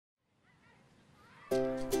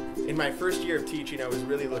In my first year of teaching, I was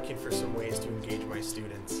really looking for some ways to engage my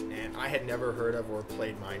students, and I had never heard of or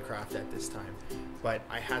played Minecraft at this time, but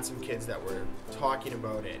I had some kids that were talking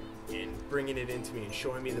about it and bringing it into me and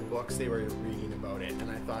showing me the books they were reading about it,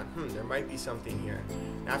 and I thought, there might be something here.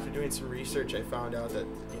 And after doing some research, I found out that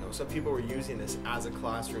some people were using this as a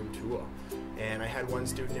classroom tool, and I had one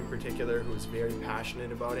student in particular who was very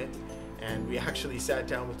passionate about it, and we actually sat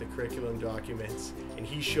down with the curriculum documents, and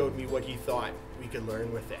he showed me what he thought we could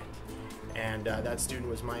learn with it. And that student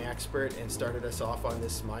was my expert and started us off on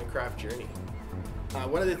this Minecraft journey.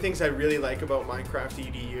 One of the things I really like about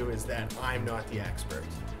MinecraftEdu is that I'm not the expert.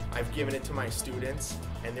 I've given it to my students,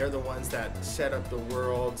 and they're the ones that set up the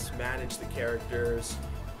worlds, manage the characters,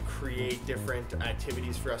 create different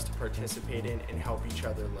activities for us to participate in, and help each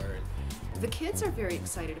other learn. The kids are very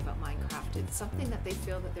excited about Minecraft. It's something that they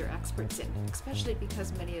feel that they're experts in, especially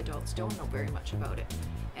because many adults don't know very much about it.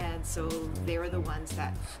 And so they're the ones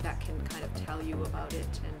that can kind of tell you about it,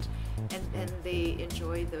 and they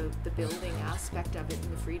enjoy the building aspect of it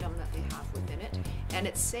and the freedom that they have within it. And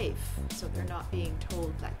it's safe, so they're not being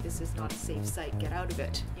told that this is not a safe site, get out of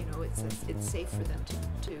it. It's safe for them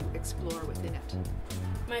to explore within it.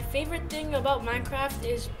 My favorite thing about Minecraft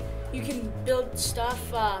is you can build stuff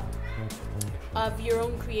of your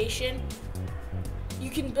own creation. You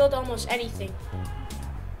can build almost anything.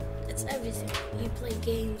 It's everything. You play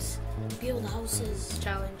games, build houses,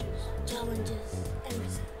 challenges,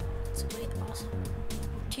 everything. It's great, awesome.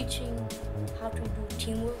 Teaching how to do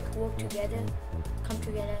teamwork, work together, come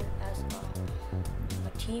together as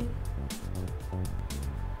a team.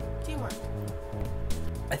 Teamwork.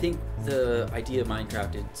 I think the idea of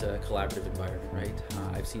Minecraft, it's a collaborative environment, right?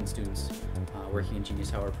 I've seen students working in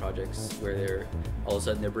Genius Hour projects where all of a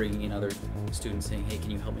sudden they're bringing in other students saying, hey, can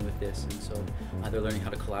you help me with this? And so they're learning how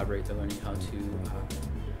to collaborate, they're learning how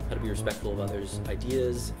to be respectful of others'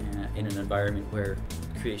 ideas in an environment where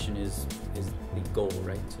creation is the goal,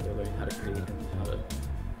 right? So they're learning how to create and how to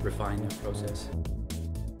refine their process.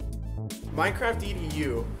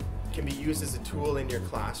 MinecraftEdu can be used as a tool in your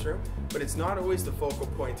classroom, but it's not always the focal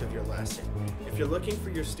point of your lesson. If you're looking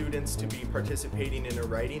for your students to be participating in a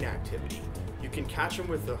writing activity, you can catch them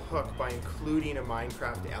with the hook by including a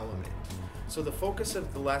Minecraft element. So the focus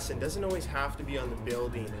of the lesson doesn't always have to be on the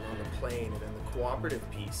building and on the playing and on the cooperative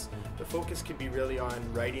piece. The focus could be really on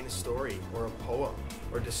writing a story or a poem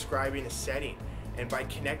or describing a setting. And by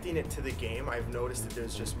connecting it to the game, I've noticed that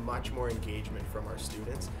there's just much more engagement from our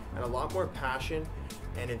students and a lot more passion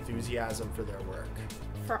and enthusiasm for their work.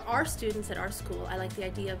 For our students at our school, I like the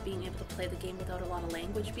idea of being able to play the game without a lot of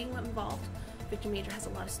language being involved. Victor Major has a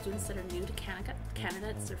lot of students that are new to Canada.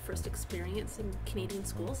 It's their first experience in Canadian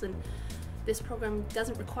schools, and this program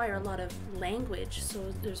doesn't require a lot of language,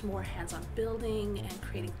 so there's more hands-on building and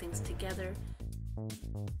creating things together.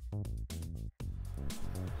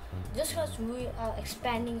 Just because we are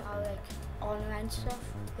expanding our online stuff.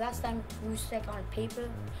 Last time we used on paper,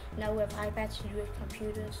 now we have iPads to do it,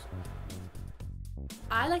 computers.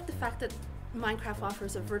 I like the fact that Minecraft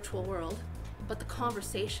offers a virtual world, but the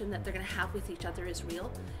conversation that they're going to have with each other is real,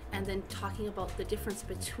 and then talking about the difference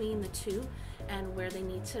between the two and where they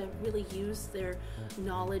need to really use their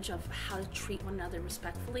knowledge of how to treat one another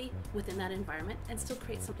respectfully within that environment and still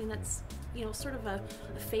create something that's, sort of a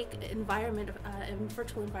fake environment, a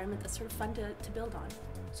virtual environment that's sort of fun to build on.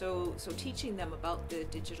 So teaching them about the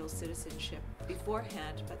digital citizenship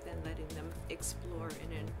beforehand, but then letting them explore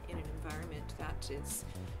in an environment that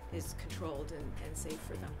is controlled and safe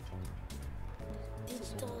for them.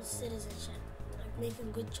 Digital citizenship, like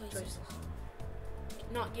making good choices.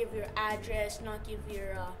 Not give your address, not give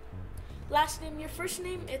your last name, your first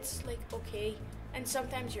name, it's okay, and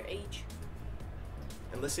sometimes your age.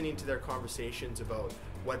 And listening to their conversations about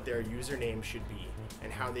what their username should be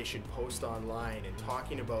and how they should post online, and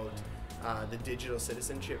talking about the digital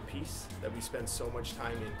citizenship piece that we spend so much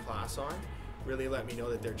time in class on really let me know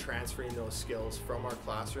that they're transferring those skills from our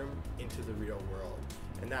classroom into the real world.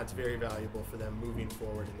 And that's very valuable for them moving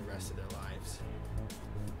forward in the rest of their lives.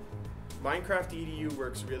 MinecraftEdu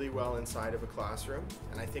works really well inside of a classroom,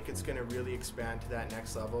 and I think it's going to really expand to that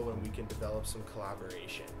next level when we can develop some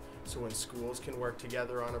collaboration. So when schools can work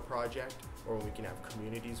together on a project, or when we can have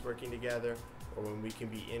communities working together, or when we can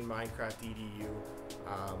be in MinecraftEdu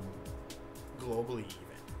globally even.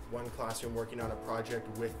 One classroom working on a project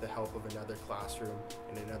with the help of another classroom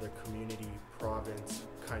in another community, province,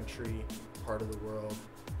 country, part of the world.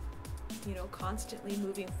 Constantly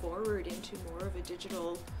moving forward into more of a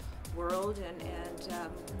digital world, and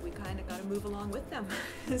we kind of got to move along with them.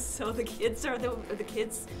 So the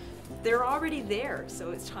kids they're already there,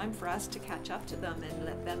 so it's time for us to catch up to them and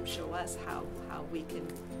let them show us how we can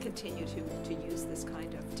continue to use this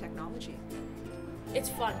kind of technology. It's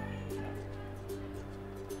fun.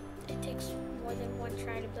 It takes more than one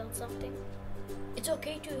try to build something. It's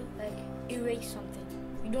okay to like erase something.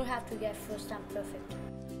 You don't have to get first time perfect.